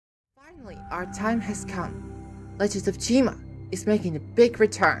Finally, our time has come. Legends of Chima is making a big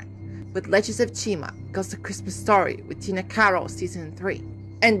return. With Legends of Chima goes the Christmas story with Tina Karol Season 3.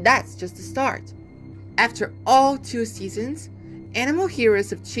 And that's just the start. After all 2 seasons, Animal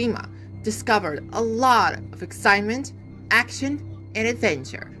Heroes of Chima discovered a lot of excitement, action, and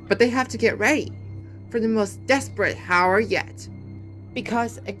adventure. But they have to get ready for the most desperate hour yet.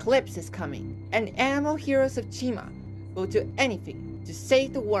 Because Eclipse is coming, and Animal Heroes of Chima will do anything to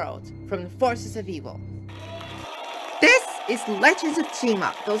save the world from the forces of evil. This is Legends of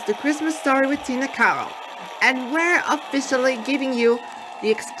Chima goes the Christmas story with Tina Karol, and we're officially giving you the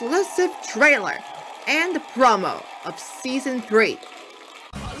exclusive trailer and the promo of Season 3.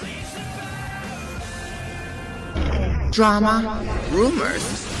 Drama,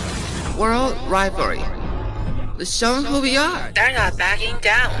 rumors, world rivalry. They're showing who we are. They're not backing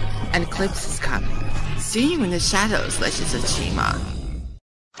down. And Eclipse is coming. See you in the shadows, Legends of Chima.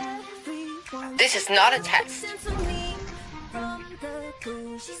 This is not a test.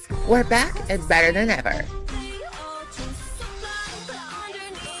 We're back and better than ever.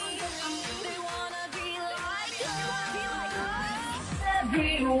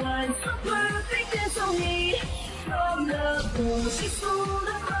 Everyone's perfect and so neat. From the pool, she's sold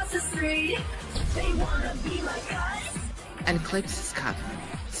across the street. They wanna be like us. And Eclipse is coming.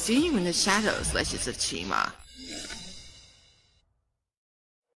 See you in the shadows, Legends of Chima.